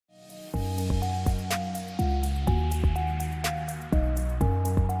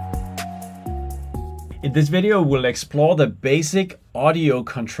In this video, we'll explore the basic audio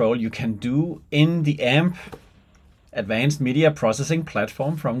control you can do in the AMP Advanced Media Processing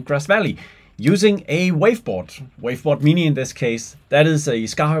platform from Grass Valley using a waveboard. Waveboard Mini in this case. That is a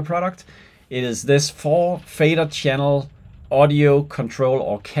SKAARHOJ product. It is this 4 fader channel audio control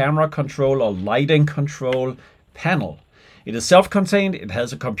or camera control or lighting control panel. It is self-contained. It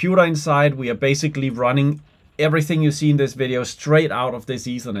has a computer inside. We are basically running everything you see in this video straight out of this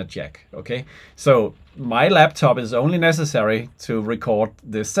Ethernet jack. Okay, so my laptop is only necessary to record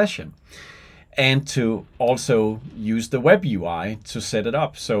this session and to also use the web UI to set it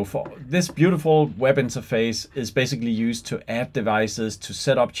up. So for this beautiful web interface is basically used to add devices, to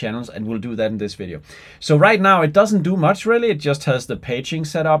set up channels, and we'll do that in this video. So right now it doesn't do much really, it just has the paging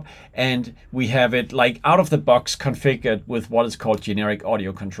set up and we have it like out of the box configured with what is called generic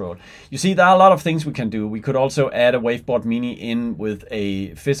audio control. You see, there are a lot of things we can do. We could also add a waveboard mini in with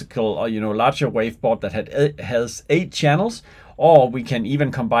a physical or larger waveboard that has 8 channels. Or we can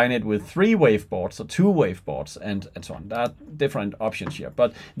even combine it with 3 waveboards or 2 waveboards and so on. There are different options here.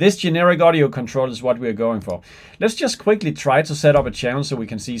 But this generic audio control is what we're going for. Let's just quickly try to set up a channel so we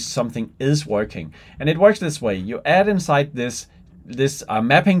can see something is working. And it works this way. You add inside this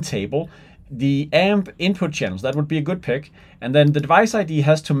mapping table the AMP input channels. That would be a good pick. And then the device ID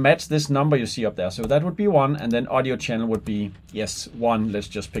has to match this number you see up there. So that would be 1. And then audio channel would be, yes, 1. Let's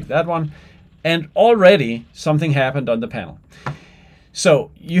just pick that one. And already something happened on the panel. So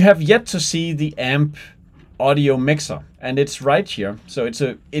you have yet to see the AMP Audio Mixer, and it's right here. So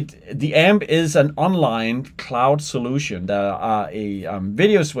the AMP is an online cloud solution. There are a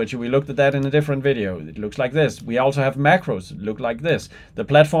video switcher. We looked at that in a different video. It looks like this. We also have macros that look like this. The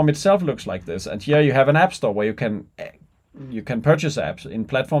platform itself looks like this. And here you have an app store where you can purchase apps. In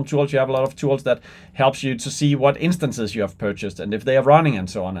platform tools, you have a lot of tools that helps you to see what instances you have purchased and if they are running and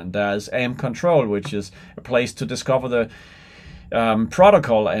so on. And there's AMP Control, which is a place to discover the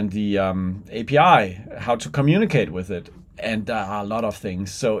protocol and the API, how to communicate with it. And there are a lot of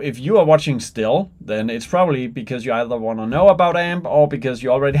things. So if you are watching still, then it's probably because you either want to know about AMP or because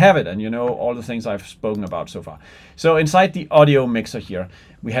you already have it and you know all the things I've spoken about so far. So inside the audio mixer here,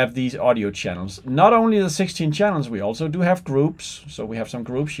 we have these audio channels. Not only the 16 channels, we also do have groups. So we have some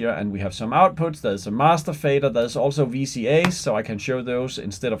groups here and we have some outputs. There's a master fader. There's also VCAs. So I can show those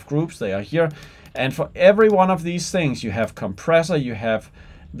instead of groups. They are here. And for every one of these things, you have compressor. You have,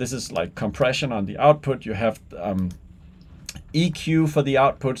 this is like compression on the output. You have EQ for the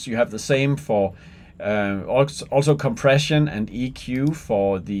outputs. You have the same for also compression and EQ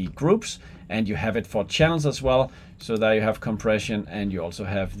for the groups, and you have it for channels as well. So there you have compression and you also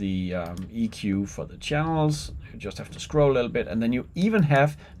have the EQ for the channels. You just have to scroll a little bit, and then you even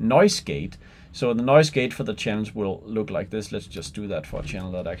have noise gate. So the noise gate for the channels will look like this. Let's just do that for a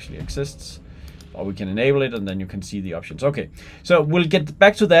channel that actually exists. Or we can enable it and then you can see the options. Okay, so we'll get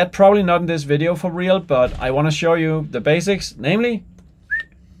back to that, probably not in this video for real, but I want to show you the basics, namely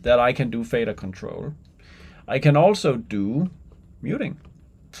that I can do fader control. I can also do muting.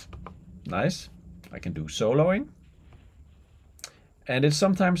 Nice. I can do soloing. And it's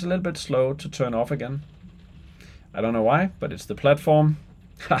sometimes a little bit slow to turn off again. I don't know why, but it's the platform.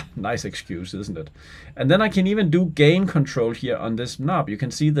 Ha, nice excuse, isn't it? And then I can even do gain control here on this knob. You can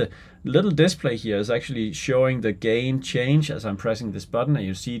see the little display here is actually showing the gain change as I'm pressing this button, and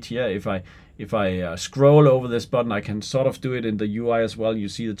you see it here. If I scroll over this button, I can sort of do it in the UI as well. You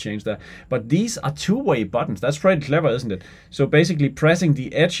see the change there. But these are two-way buttons. That's pretty clever, isn't it? So basically pressing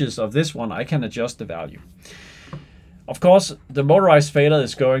the edges of this one, I can adjust the value. Of course, the motorized fader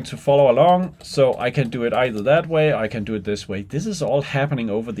is going to follow along, so I can do it either that way, or I can do it this way. This is all happening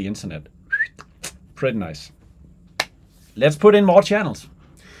over the internet. Pretty nice. Let's put in more channels.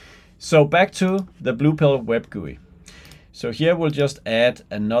 So back to the Blue Pill Web GUI. So here we'll just add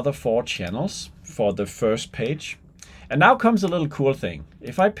another 4 channels for the first page. And now comes a little cool thing.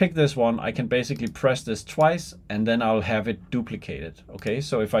 If I pick this one, I can basically press this twice and then I'll have it duplicated. Okay,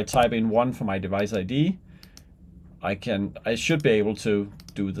 so if I type in 1 for my device ID, I should be able to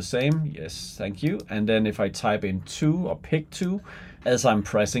do the same. Yes, thank you. And then if I type in 2 or pick 2, as I'm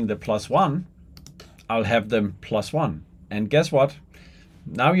pressing the +1, I'll have them +1. And guess what?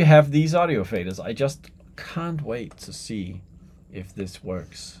 Now you have these audio faders. I just can't wait to see if this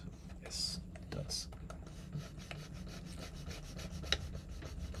works. Yes, it does.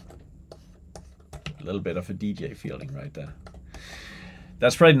 A little bit of a DJ feeling right there.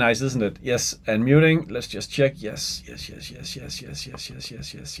 That's pretty nice, isn't it? Yes, and muting, let's just check. Yes, yes, yes, yes, yes, yes, yes, yes,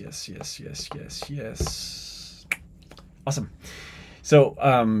 yes, yes, yes, yes, yes, yes, yes. Awesome. So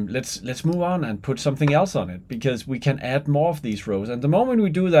let's move on and put something else on it, because we can add more of these rows. And the moment we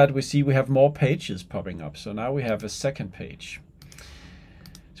do that, we see we have more pages popping up. So now we have a second page.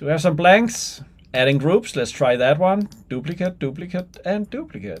 So we have some blanks. Adding groups, let's try that one. Duplicate, duplicate, and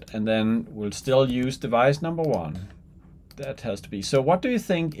duplicate. And then we'll still use device number 1. That has to be. So what do you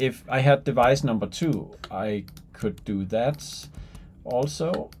think if I had device number 2? I could do that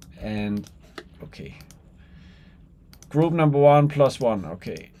also. And okay. Group number 1 plus 1.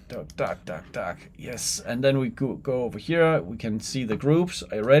 Okay. Duck, duck, duck, duck. Yes. And then we go over here. We can see the groups.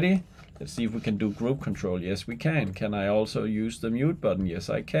 Are you ready? Let's see if we can do group control. Yes, we can. Can I also use the mute button? Yes,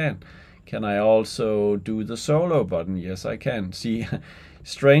 I can. Can I also do the solo button? Yes, I can. See,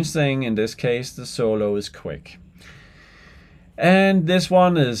 strange thing, in this case, the solo is quick. And this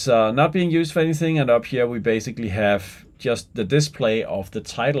one is not being used for anything. And up here, we basically have just the display of the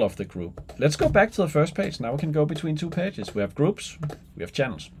title of the group. Let's go back to the first page. Now we can go between 2 pages. We have groups, we have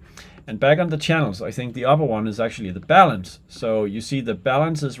channels. And back on the channels, I think the upper one is actually the balance. So you see the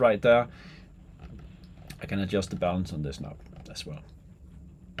balance is right there. I can adjust the balance on this now as well.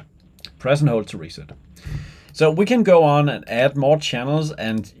 Press and hold to reset. So we can go on and add more channels,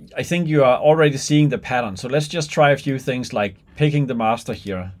 and I think you are already seeing the pattern. So let's just try a few things, like picking the master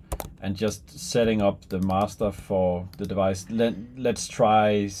here and just setting up the master for the device. Let's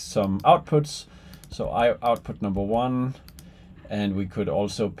try some outputs. So output number 1, and we could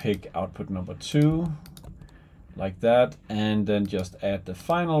also pick output number 2 like that, and then just add the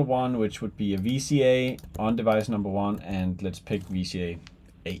final one, which would be a VCA on device number 1, and let's pick VCA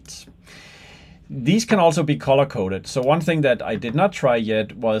 8. These can also be color coded. So one thing that I did not try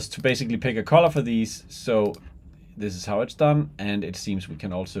yet was to basically pick a color for these. So this is how it's done, and it seems we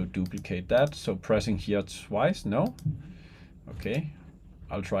can also duplicate that. So pressing here twice, no? Okay,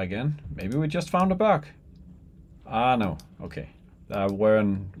 I'll try again. Maybe we just found a bug. Ah, no, okay. There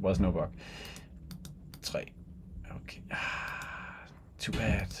was no bug. 3. Okay, too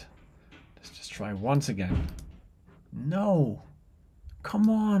bad. Let's just try once again. No. Come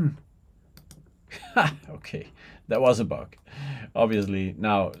on. Okay, that was a bug, obviously.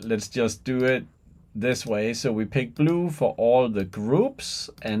 Now let's just do it this way. So we pick blue for all the groups,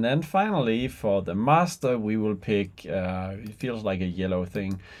 and then finally for the master we will pick, it feels like a yellow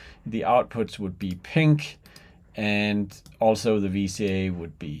thing. The outputs would be pink, and also the VCA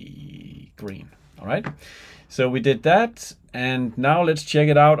would be green. All right, so we did that, and now let's check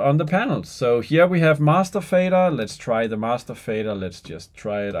it out on the panels. So here we have master fader. Let's try the master fader. Let's just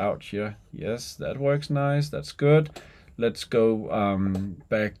try it out here. Yes, that works nice. That's good. Let's go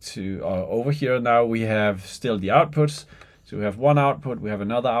back to over here. Now we have still the outputs. So we have one output, we have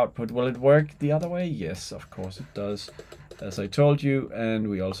another output. Will it work the other way? Yes, of course it does, as I told you. And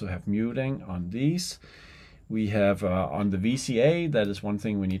we also have muting on these. We have on the VCA, that is one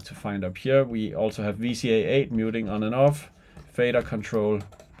thing we need to find up here. We also have VCA 8 muting on and off. Fader control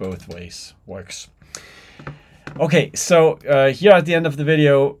both ways works. Okay, so here at the end of the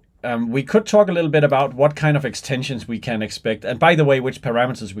video, we could talk a little bit about what kind of extensions we can expect. And by the way, which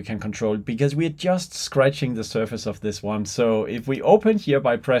parameters we can control, because we're just scratching the surface of this one. So if we open here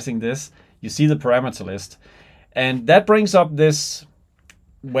by pressing this, you see the parameter list. And that brings up this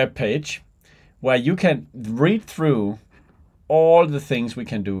web page where you can read through all the things we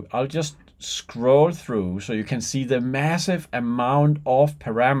can do. I'll just scroll through so you can see the massive amount of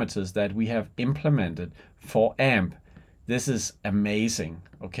parameters that we have implemented for AMP. This is amazing.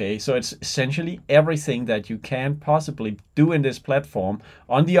 Okay, so it's essentially everything that you can possibly do in this platform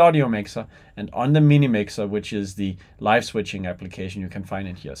on the audio mixer and on the mini mixer, which is the live switching application you can find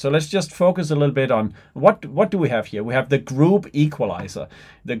in here. So let's just focus a little bit on what do we have here. We have the group equalizer.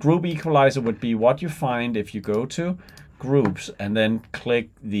 The group equalizer would be what you find if you go to groups and then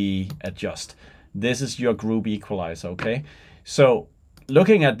click the adjust. This is your group equalizer. Okay, so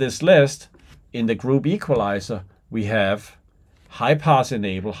looking at this list, in the group equalizer we have high pass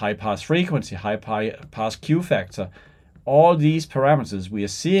enable, high pass frequency, high pass Q factor. All these parameters, we are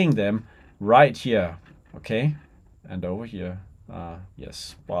seeing them right here. Okay, and over here,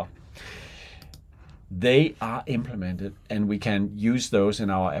 yes, well, they are implemented and we can use those in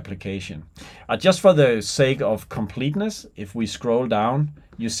our application. Just for the sake of completeness, if we scroll down,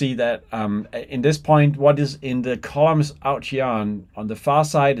 you see that in this point, what is in the columns out here on the far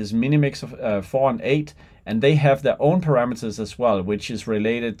side is Minimix of 4 and 8, and they have their own parameters as well, which is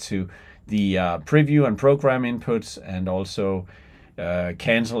related to the preview and program inputs, and also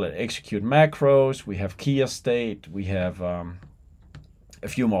cancel and execute macros. We have key state, we have a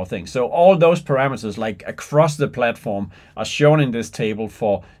few more things. So all those parameters, like across the platform, are shown in this table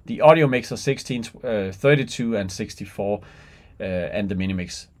for the audio mixer 16, 32 and 64. and the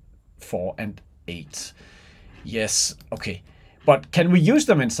Minimix 4 and 8. Yes, okay. But can we use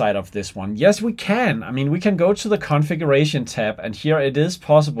them inside of this one? Yes, we can. I mean, we can go to the configuration tab, and here it is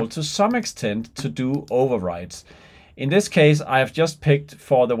possible to some extent to do overrides. In this case, I have just picked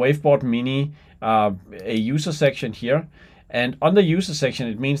for the Waveboard Mini a user section here. And on the user section,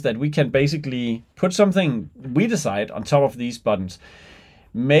 it means that we can basically put something we decide on top of these buttons.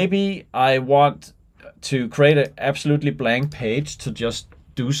 Maybe I want to create an absolutely blank page to just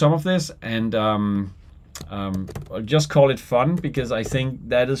do some of this, and I'll just call it fun because I think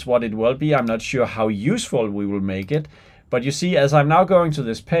that is what it will be. I'm not sure how useful we will make it. But you see, as I'm now going to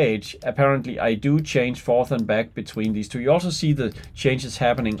this page, apparently I do change forth and back between these two. You also see the changes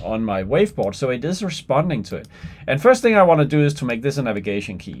happening on my waveboard, so it is responding to it. And first thing I want to do is to make this a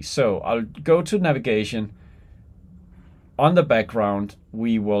navigation key. So I'll go to navigation. On the background,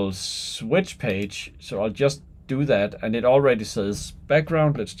 we will switch page. So I'll just do that, and it already says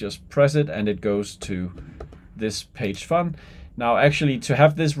background. Let's just press it, and it goes to this page fun. Now, actually, to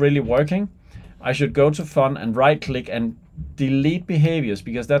have this really working, I should go to fun and right click and delete behaviors,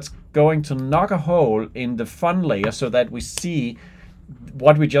 because that's going to knock a hole in the fun layer so that we see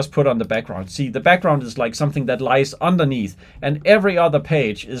what we just put on the background. See, the background is like something that lies underneath, and every other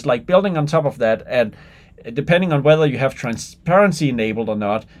page is like building on top of that, and depending on whether you have transparency enabled or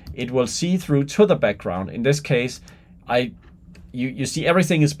not, it will see through to the background. In this case, you see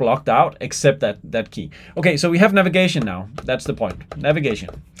everything is blocked out except that key. Okay, so we have navigation now. That's the point, navigation.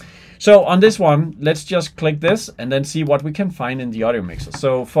 So on this one, let's just click this and then see what we can find in the audio mixer.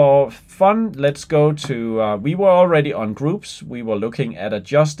 So for fun, let's go to, we were already on groups. We were looking at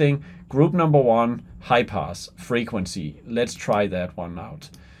adjusting group number 1, high pass, frequency. Let's try that one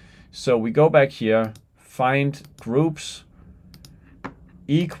out. So we go back here, find groups,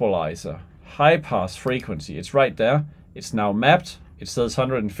 equalizer, high pass, frequency. It's right there. It's now mapped. It says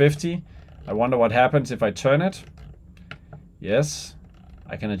 150. I wonder what happens if I turn it. Yes.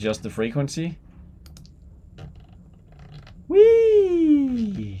 I can adjust the frequency.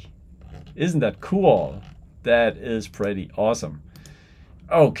 Whee! Isn't that cool? That is pretty awesome.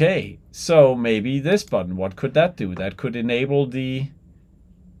 Okay, so maybe this button, what could that do? That could enable the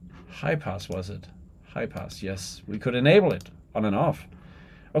high pass, was it? High pass, yes. We could enable it on and off.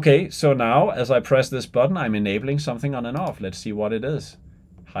 Okay, so now as I press this button, I'm enabling something on and off. Let's see what it is.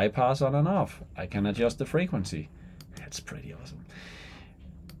 High pass on and off. I can adjust the frequency. That's pretty awesome.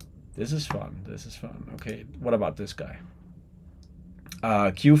 This is fun. This is fun. Okay, what about this guy?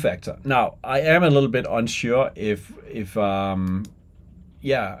 Q factor. Now, I am a little bit unsure if you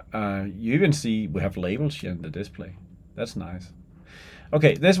even see we have labels here in the display. That's nice.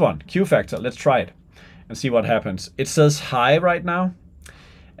 Okay, this one, Q factor. Let's try it and see what happens. It says high right now.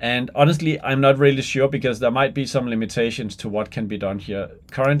 And honestly, I'm not really sure because there might be some limitations to what can be done here.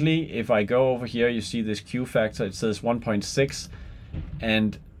 Currently, if I go over here, you see this Q factor. It says 1.6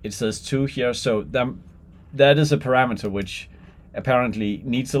 and it says 2 here. So that is a parameter which apparently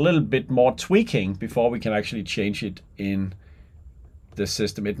needs a little bit more tweaking before we can actually change it in the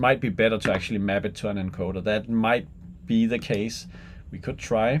system. It might be better to actually map it to an encoder. That might be the case. We could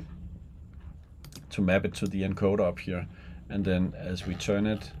try to map it to the encoder up here. And then as we turn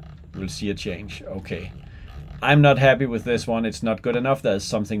it, we'll see a change. Okay. I'm not happy with this one. It's not good enough. There's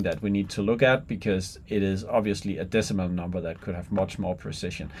something that we need to look at because it is obviously a decimal number that could have much more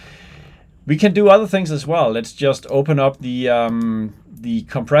precision. We can do other things as well. Let's just open up the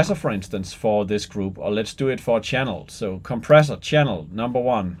compressor, for instance, for this group, or let's do it for a channel. So compressor channel number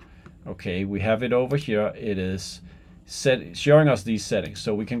 1. Okay, we have it over here. It is showing us these settings.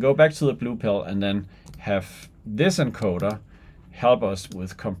 So we can go back to the blue pill and then have this encoder help us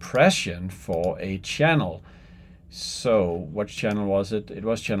with compression for a channel. So what channel was it? It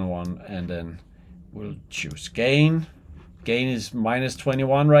was channel 1, and then we'll choose gain. Gain is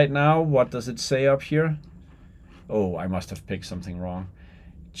 -21 right now. What does it say up here? Oh, I must have picked something wrong.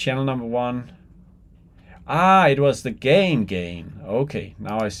 Channel number 1. Ah, it was the gain. Okay,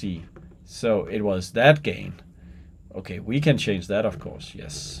 now I see. So it was that gain. Okay, we can change that, of course,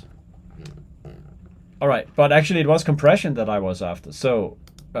 yes. All right, but actually it was compression that I was after. So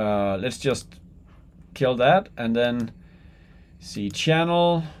let's just kill that and then see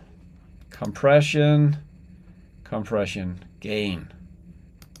channel, compression, gain.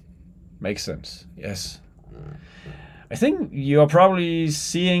 Makes sense, yes. I think you're probably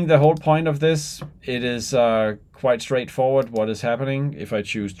seeing the whole point of this. It is quite straightforward what is happening. If I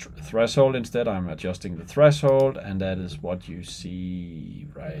choose threshold instead, I'm adjusting the threshold, and that is what you see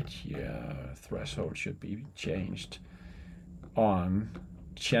right here. Threshold should be changed on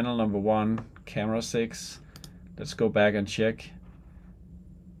channel number 1, camera 6, Let's go back and check.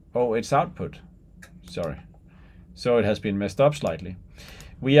 Oh, it's output. Sorry. So it has been messed up slightly.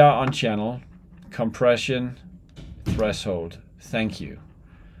 We are on channel, compression, threshold. Thank you.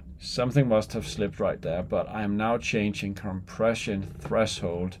 Something must have slipped right there, but I am now changing compression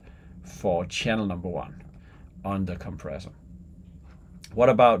threshold for channel number 1 on the compressor. What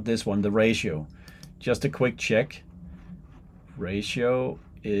about this one, the ratio? Just a quick check. Ratio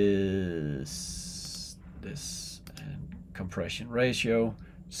is this, and compression ratio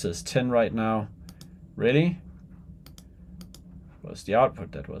says 10 right now. Really? Was the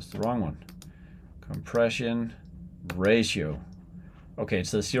output? That was the wrong one. Compression ratio. Okay, it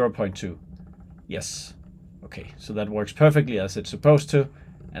says 0.2. Yes. Okay, so that works perfectly as it's supposed to,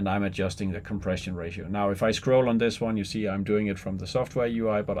 and I'm adjusting the compression ratio. Now, if I scroll on this one, you see I'm doing it from the software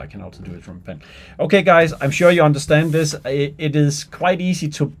UI, but I can also do it from pen. Okay, guys, I'm sure you understand this. It is quite easy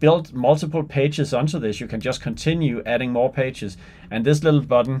to build multiple pages onto this. You can just continue adding more pages. And this little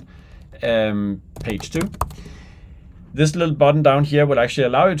button, page 2, this little button down here will actually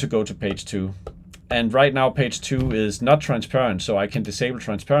allow you to go to page 2. And right now page 2 is not transparent, so I can disable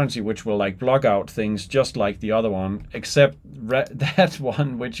transparency, which will like block out things just like the other one, except that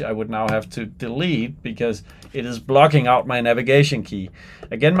one, which I would now have to delete because it is blocking out my navigation key.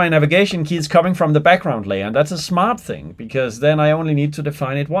 Again, my navigation key is coming from the background layer, and that's a smart thing because then I only need to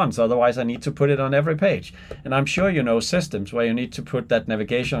define it once. Otherwise, I need to put it on every page. And I'm sure you know systems where you need to put that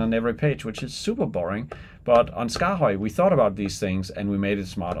navigation on every page, which is super boring. But on SKAARHOJ, we thought about these things and we made it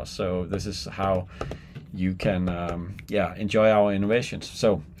smarter. So this is how you can enjoy our innovations.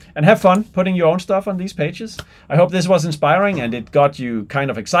 So, and have fun putting your own stuff on these pages. I hope this was inspiring and it got you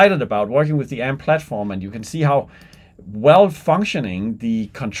kind of excited about working with the AMP platform, and you can see how well functioning the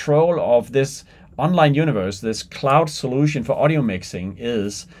control of this online universe, this cloud solution for audio mixing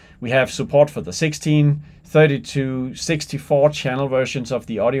is. We have support for the 16, 32, 64 channel versions of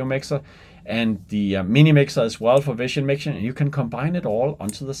the audio mixer, and the mini mixer as well for vision mixing, and you can combine it all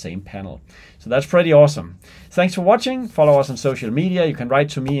onto the same panel. So that's pretty awesome. Thanks for watching. Follow us on social media. You can write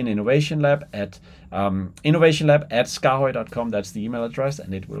to me in Innovation Lab at skaarhoj.com. That's the email address,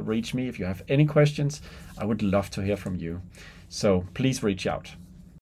 and it will reach me if you have any questions. I would love to hear from you. So please reach out.